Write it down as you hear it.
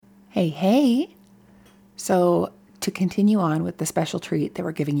Hey, hey. So, to continue on with the special treat that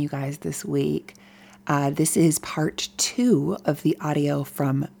we're giving you guys this week, this is part 2 of the audio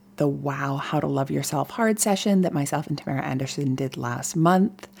from the Wow How to Love Yourself Hard session that myself and Tamara Anderson did last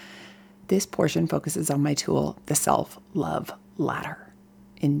month. This portion focuses on my tool, the Self Love Ladder.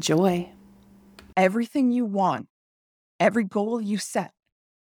 Enjoy. Everything you want, every goal you set,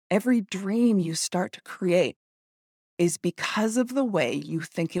 every dream you start to create is because of the way you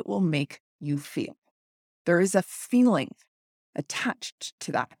think it will make you feel. There is a feeling attached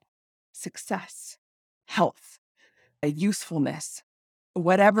to that: success, health, a usefulness,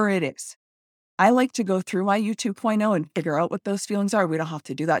 whatever it is. I like to go through my U 2.0 and figure out what those feelings are. We don't have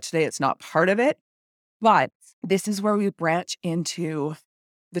to do that today. It's not part of it. But this is where we branch into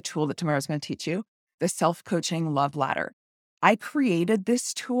the tool that Tamara's going to teach you, the self-coaching love ladder. I created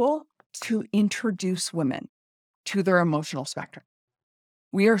this tool to introduce women to their emotional spectrum.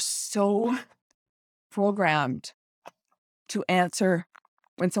 We are so programmed to answer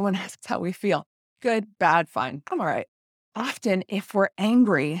when someone asks how we feel. Good, bad, fine. I'm all right. Often, if we're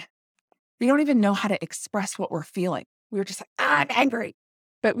angry, we don't even know how to express what we're feeling. We're just like, I'm angry.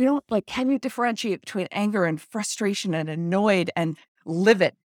 But we don't can you differentiate between anger and frustration and annoyed and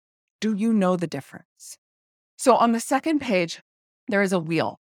livid? Do you know the difference? So on the second page, there is a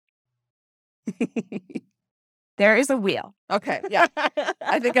wheel. There is a wheel. Okay, yeah.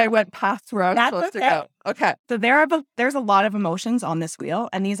 I think I went past where I was supposed to go. Okay. So there's a lot of emotions on this wheel,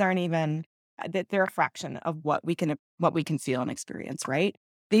 and these aren't even they're a fraction of what we can feel and experience, right?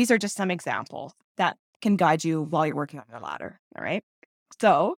 These are just some examples that can guide you while you're working on your ladder. All right.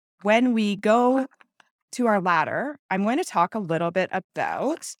 So when we go to our ladder, I'm going to talk a little bit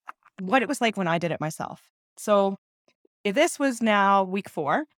about what it was like when I did it myself. So if this was now week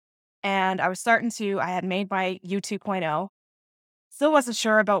 4, and I had made my U 2.0. Still wasn't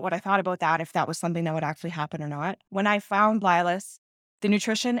sure about what I thought about that, if that was something that would actually happen or not. When I found Lilas, the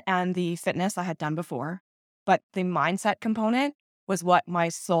nutrition and the fitness I had done before, but the mindset component was what my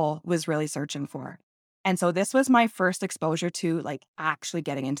soul was really searching for. And so this was my first exposure to actually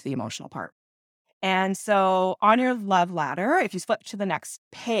getting into the emotional part. And so on your love ladder, if you flip to the next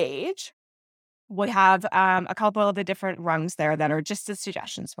page, we have a couple of the different rungs there that are just as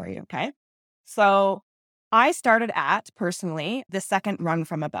suggestions for you, okay? So I started at, personally, the second rung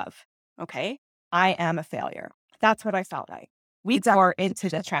from above, okay? I am a failure. That's what I felt like. Weeks are into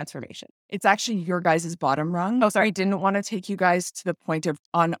the transformation. It's actually your guys' bottom rung. Oh, sorry. We didn't want to take you guys to the point of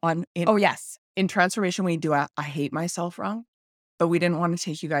Oh, yes. in transformation, we do I hate myself rung, but we didn't want to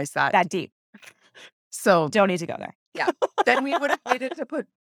take you guys that deep. So Don't need to go there. Yeah. Then we would have needed to put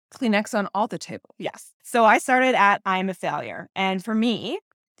Kleenex on all the table. Yes. So I started at I'm a failure. And for me,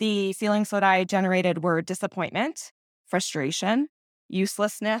 the feelings that I generated were disappointment, frustration,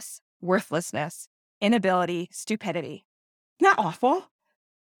 uselessness, worthlessness, inability, stupidity. Not awful,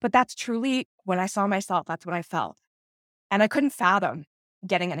 but that's truly when I saw myself, that's what I felt. And I couldn't fathom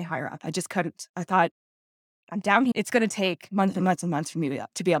getting any higher up. I just couldn't. I thought, I'm down here. It's going to take months and months and months for me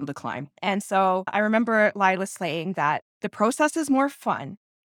to be able to climb. And so I remember Lila saying that the process is more fun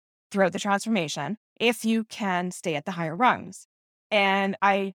throughout the transformation if you can stay at the higher rungs. And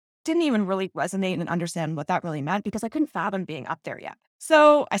I didn't even really resonate and understand what that really meant because I couldn't fathom being up there yet.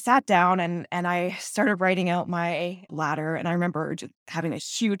 So I sat down and I started writing out my ladder. And I remember just having a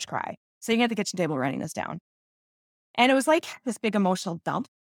huge cry, sitting at the kitchen table, writing this down. And it was like this big emotional dump.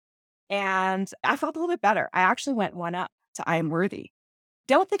 And I felt a little bit better. I actually went one up to I am worthy.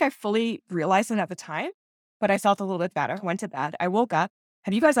 Don't think I fully realized it at the time, but I felt a little bit better. Went to bed. I woke up.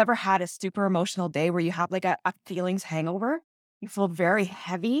 Have you guys ever had a super emotional day where you have a feelings hangover? You feel very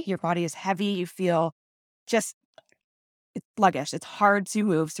heavy. Your body is heavy. You feel it's sluggish. It's hard to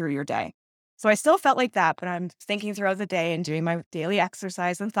move through your day. So I still felt like that, but I'm thinking throughout the day and doing my daily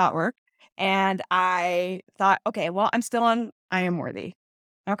exercise and thought work. And I thought, okay, well, I'm still on I am worthy.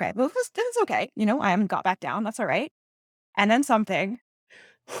 Okay, well, this is okay. I haven't got back down. That's all right. And then something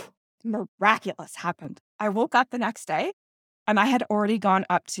miraculous happened. I woke up the next day and I had already gone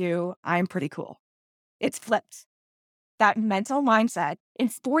up to I'm pretty cool. It's flipped. That mental mindset in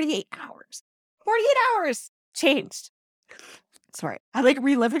 48 hours. 48 hours changed. Sorry, I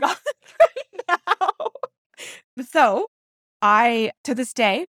reliving all this right now. So to this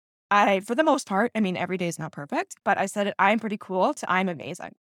day, for the most part, every day is not perfect, but I said I'm pretty cool to I'm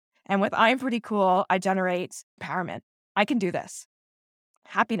amazing. And with I'm pretty cool, I generate empowerment. I can do this.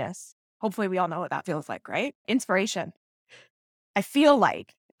 Happiness. Hopefully we all know what that feels like, right? Inspiration. I feel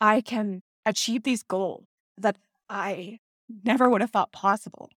like I can achieve these goals that I never would have thought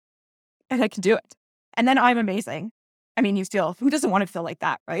possible. And I can do it. And then I'm amazing. I mean, who doesn't want to feel like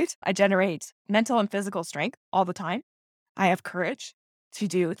that, right? I generate mental and physical strength all the time. I have courage to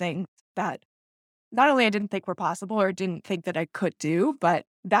do things that not only I didn't think were possible or didn't think that I could do, but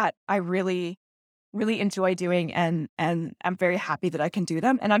that I really, really enjoy doing. And I'm very happy that I can do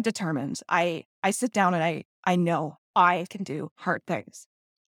them. And I'm determined. I sit down and I know I can do hard things.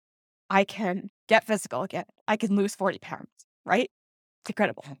 I can get physical again. I can lose 40 pounds, right? It's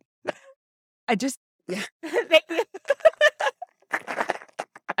incredible. I just, Yeah. Thank you.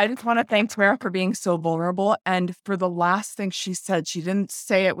 I just want to thank Tamara for being so vulnerable. And for the last thing she said, she didn't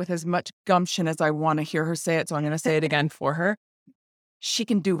say it with as much gumption as I want to hear her say it. So I'm going to say it again for her. She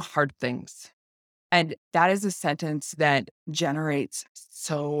can do hard things. And that is a sentence that generates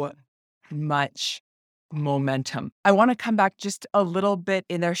so much momentum. I want to come back just a little bit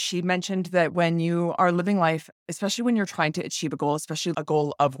in there. She mentioned that when you are living life, especially when you're trying to achieve a goal, especially a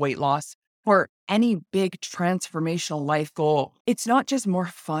goal of weight loss, or any big transformational life goal, it's not just more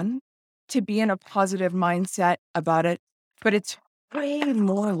fun to be in a positive mindset about it, but it's way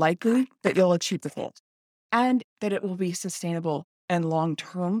more likely that you'll achieve the goal and that it will be sustainable and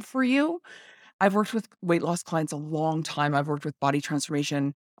long-term for you. I've worked with weight loss clients a long time. I've worked with body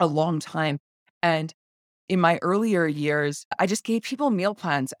transformation a long time. And in my earlier years, I just gave people meal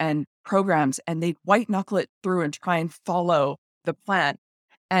plans and programs, and they'd white knuckle it through and try and follow the plan.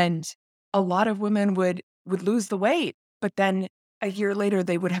 And a lot of women would lose the weight, but then a year later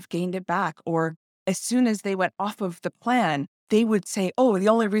they would have gained it back. Or as soon as they went off of the plan, they would say, oh, the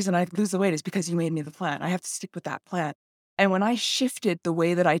only reason I lose the weight is because you made me the plan. I have to stick with that plan. And when I shifted the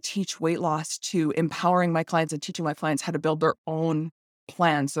way that I teach weight loss to empowering my clients and teaching my clients how to build their own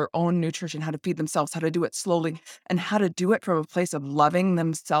plans, their own nutrition, how to feed themselves, how to do it slowly, and how to do it from a place of loving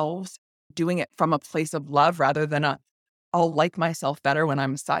themselves, doing it from a place of love rather than I'll like myself better when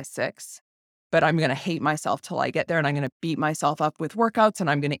I'm a size 6, but I'm going to hate myself till I get there, and I'm going to beat myself up with workouts, and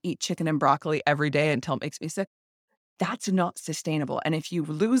I'm going to eat chicken and broccoli every day until it makes me sick. That's not sustainable. And if you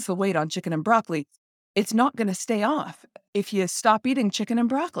lose the weight on chicken and broccoli, it's not going to stay off if you stop eating chicken and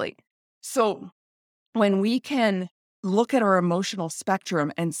broccoli. So when we can look at our emotional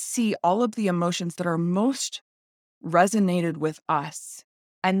spectrum and see all of the emotions that are most resonated with us,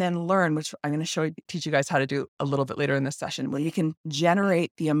 and then learn, which I'm going to teach you guys how to do a little bit later in this session, where you can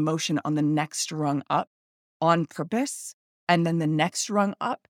generate the emotion on the next rung up on purpose, and then the next rung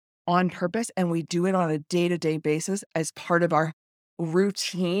up on purpose. And we do it on a day-to-day basis as part of our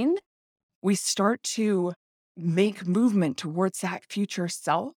routine. We start to make movement towards that future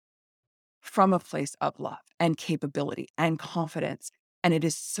self from a place of love and capability and confidence. And it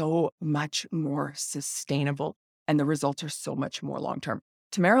is so much more sustainable. And the results are so much more long-term.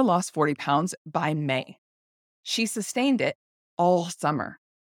 Tamara lost 40 pounds by May. She sustained it all summer,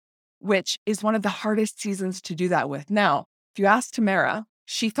 which is one of the hardest seasons to do that with. Now, if you ask Tamara,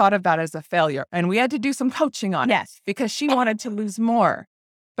 she thought of that as a failure. And we had to do some coaching on it because she wanted to lose more.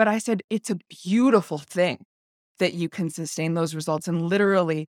 But I said, it's a beautiful thing that you can sustain those results. And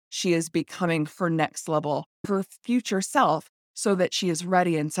literally, she is becoming her next level, her future self, so that she is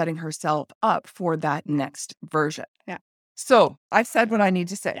ready and setting herself up for that next version. Yeah. So I've said what I need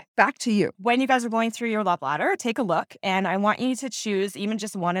to say. Back to you. When you guys are going through your love ladder, take a look, and I want you to choose even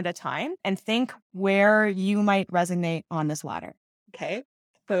just one at a time and think where you might resonate on this ladder. Okay.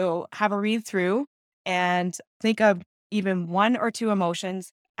 So have a read through and think of even one or two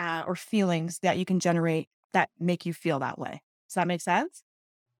emotions or feelings that you can generate that make you feel that way. Does that make sense?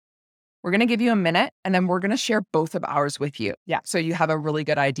 We're going to give you a minute, and then we're going to share both of ours with you. Yeah. So you have a really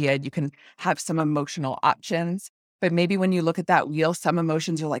good idea. You can have some emotional options. But maybe when you look at that wheel, some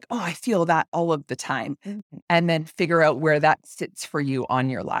emotions are like, oh, I feel that all of the time. Mm-hmm. And then figure out where that sits for you on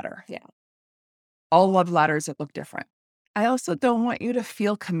your ladder. Yeah. All love ladders that look different. I also don't want you to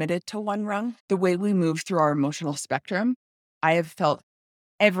feel committed to one rung. The way we move through our emotional spectrum, I have felt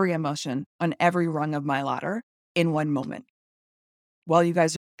every emotion on every rung of my ladder in one moment. While you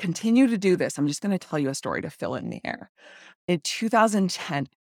guys continue to do this, I'm just going to tell you a story to fill in the air. In 2010,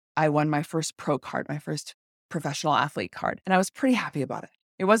 I won my first pro card, my first professional athlete card, and I was pretty happy about it.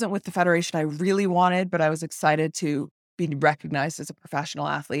 It wasn't with the federation I really wanted, but I was excited to be recognized as a professional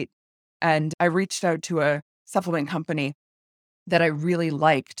athlete. And I reached out to a supplement company that I really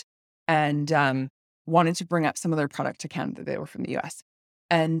liked and wanted to bring up some of their product to Canada. They were from the US.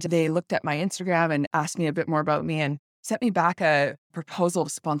 And they looked at my Instagram and asked me a bit more about me and sent me back a proposal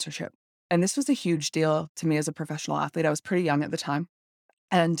of sponsorship. And this was a huge deal to me as a professional athlete. I was pretty young at the time.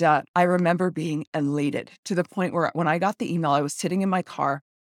 And I remember being elated to the point where when I got the email, I was sitting in my car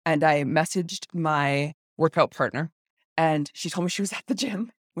and I messaged my workout partner and she told me she was at the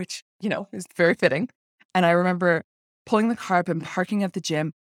gym, which, is very fitting. And I remember pulling the car up and parking at the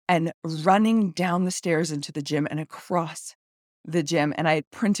gym and running down the stairs into the gym and across the gym. And I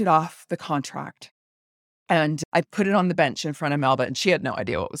had printed off the contract and I put it on the bench in front of Melba, and she had no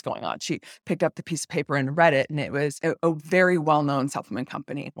idea what was going on. She picked up the piece of paper and read it, and it was a very well-known supplement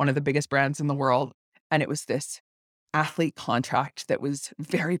company, one of the biggest brands in the world. And it was this athlete contract that was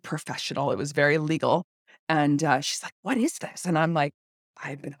very professional. It was very legal. And she's like, "What is this?" And I'm like,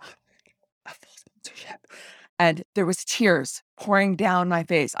 "I've been offered a full sponsorship." And there was tears pouring down my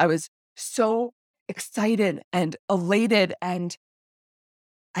face. I was so excited and elated, and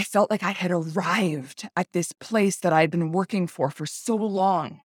I felt like I had arrived at this place that I'd been working for so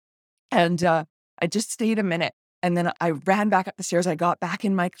long. And I just stayed a minute, and then I ran back up the stairs. I got back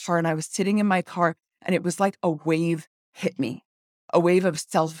in my car, and I was sitting in my car, and it was like a wave hit me, a wave of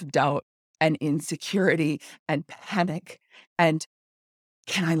self-doubt and insecurity and panic. And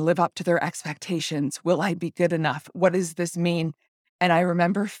can I live up to their expectations? Will I be good enough? What does this mean? And I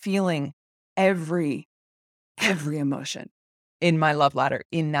remember feeling every emotion in my love ladder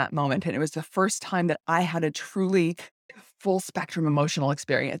in that moment. And it was the first time that I had a truly full spectrum emotional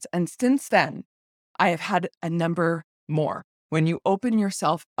experience. And since then, I have had a number more. When you open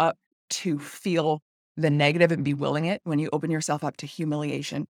yourself up to feel the negative and be willing it, when you open yourself up to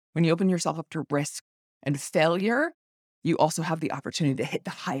humiliation, when you open yourself up to risk and failure, you also have the opportunity to hit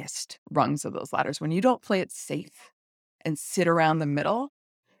the highest rungs of those ladders. When you don't play it safe and sit around the middle,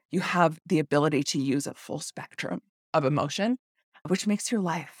 you have the ability to use a full spectrum of emotion, which makes your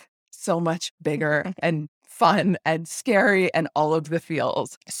life so much bigger and fun and scary and all of the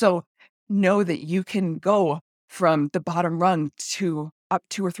feels. So know that you can go from the bottom rung to up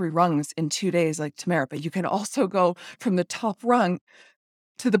 2 or 3 rungs in 2 days, like Tamara, but you can also go from the top rung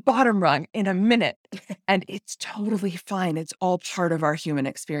to the bottom rung in a minute. And it's totally fine. It's all part of our human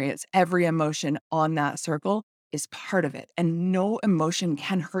experience. Every emotion on that circle is part of it. And no emotion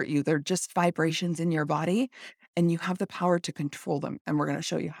can hurt you. They're just vibrations in your body, and you have the power to control them. And we're going to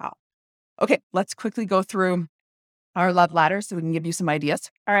show you how. Okay, let's quickly go through our love ladder so we can give you some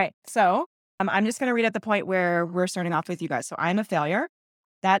ideas. All right. So I'm just going to read at the point where we're starting off with you guys. So I'm a failure.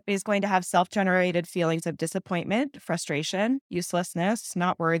 That is going to have self-generated feelings of disappointment, frustration, uselessness,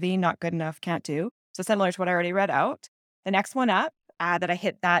 not worthy, not good enough, can't do. So similar to what I already read out. The next one up that I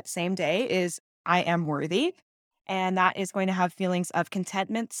hit that same day is I am worthy. And that is going to have feelings of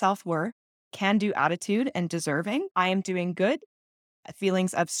contentment, self-worth, can-do attitude, and deserving. I am doing good.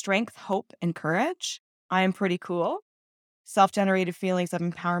 Feelings of strength, hope, and courage. I am pretty cool. Self-generated feelings of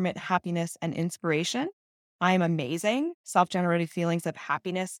empowerment, happiness, and inspiration. I am amazing. Self-generated feelings of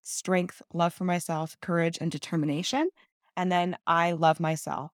happiness, strength, love for myself, courage, and determination. And then I love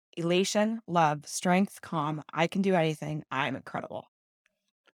myself. Elation, love, strength, calm. I can do anything. I'm incredible.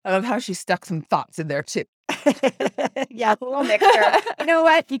 I love how she stuck some thoughts in there too. Yeah, a little mixture. You know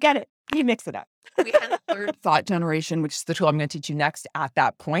what? You get it. You mix it up. We had a third thought generation, which is the tool I'm going to teach you next at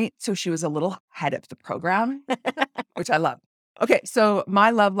that point. So she was a little ahead of the program, which I love. Okay, so my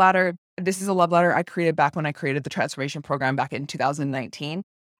love ladder, this is a love ladder I created back when I created the transformation program back in 2019.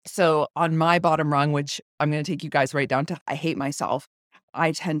 So on my bottom rung, which I'm going to take you guys right down to, I hate myself.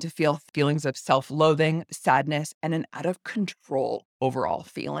 I tend to feel feelings of self-loathing, sadness, and an out of control overall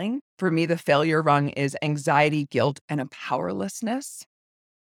feeling. For me, the failure rung is anxiety, guilt, and a powerlessness.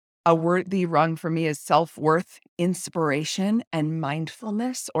 A worthy rung for me is self-worth, inspiration, and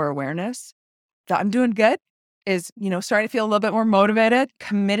mindfulness or awareness. That I'm doing good is, starting to feel a little bit more motivated,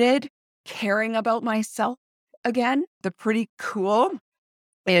 committed, caring about myself again. The pretty cool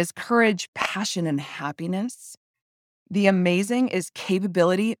is courage, passion, and happiness. The amazing is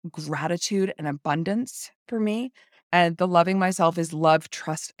capability, gratitude, and abundance for me. And the loving myself is love,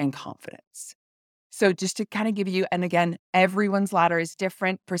 trust, and confidence. So just to kind of give you, and again, everyone's ladder is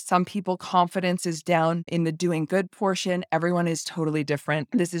different. For some people, confidence is down in the doing good portion. Everyone is totally different.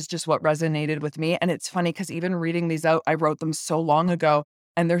 This is just what resonated with me. And it's funny because even reading these out, I wrote them so long ago,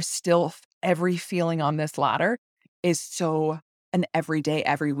 and there's still every feeling on this ladder is so an everyday,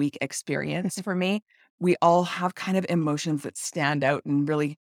 every week experience for me. We all have kind of emotions that stand out and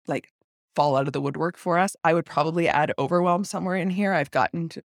really fall out of the woodwork for us. I would probably add overwhelm somewhere in here. I've gotten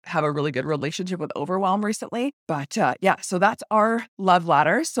to have a really good relationship with overwhelm recently. But so that's our love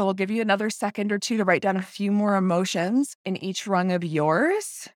ladder. So I'll give you another second or two to write down a few more emotions in each rung of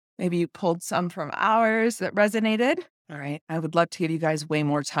yours. Maybe you pulled some from ours that resonated. All right. I would love to give you guys way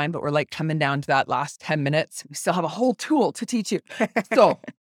more time, but we're coming down to that last 10 minutes. We still have a whole tool to teach you. So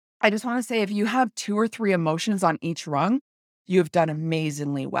I just want to say, if you have 2 or 3 emotions on each rung, you have done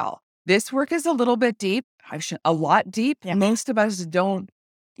amazingly well. This work is a little bit deep, a lot deep. Yeah. Most of us don't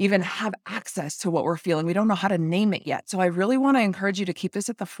even have access to what we're feeling. We don't know how to name it yet. So I really want to encourage you to keep this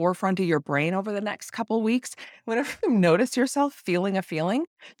at the forefront of your brain over the next couple weeks. Whenever you notice yourself feeling a feeling,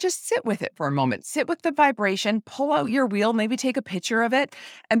 just sit with it for a moment. Sit with the vibration, pull out your wheel, maybe take a picture of it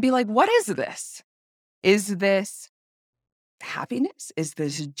and be like, what is this? Is this happiness? Is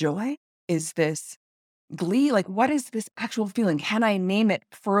this joy? Is this glee? Like, what is this actual feeling? Can I name it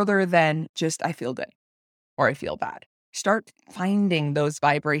further than just I feel good or I feel bad? Start finding those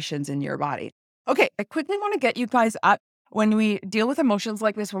vibrations in your body. Okay, I quickly want to get you guys up. When we deal with emotions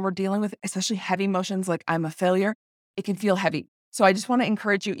like this, when we're dealing with especially heavy emotions like I'm a failure, it can feel heavy. So I just want to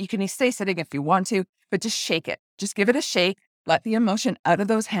encourage you, you can stay sitting if you want to, but just shake it. Just give it a shake. Let the emotion out of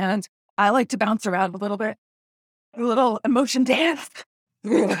those hands. I like to bounce around a little bit, a little emotion dance.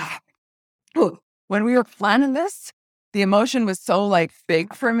 When we were planning this, the emotion was so like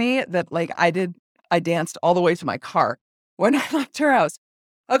big for me that like I danced all the way to my car when I left her house.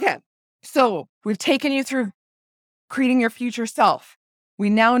 Okay, so we've taken you through creating your future self. We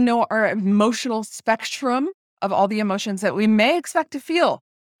now know our emotional spectrum of all the emotions that we may expect to feel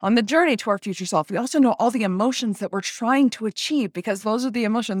on the journey to our future self. We also know all the emotions that we're trying to achieve because those are the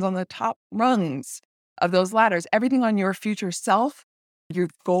emotions on the top rungs of those ladders. Everything on your future self, your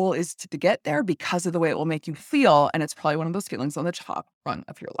goal is to get there because of the way it will make you feel. And it's probably one of those feelings on the top rung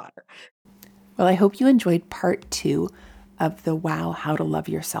of your ladder. Well, I hope you enjoyed part 2 of the Wow How to Love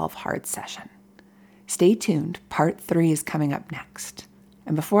Yourself hard session. Stay tuned. Part 3 is coming up next.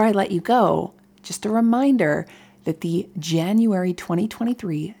 And before I let you go, just a reminder that the January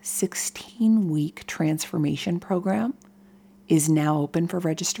 2023 16-week transformation program is now open for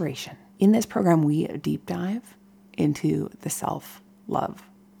registration. In this program, we deep dive into the self-love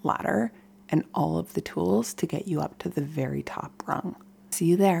ladder and all of the tools to get you up to the very top rung. See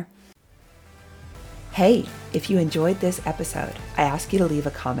you there. Hey, if you enjoyed this episode, I ask you to leave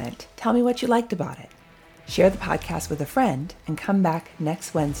a comment. Tell me what you liked about it. Share the podcast with a friend and come back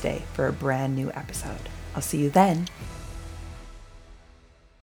next Wednesday for a brand new episode. I'll see you then.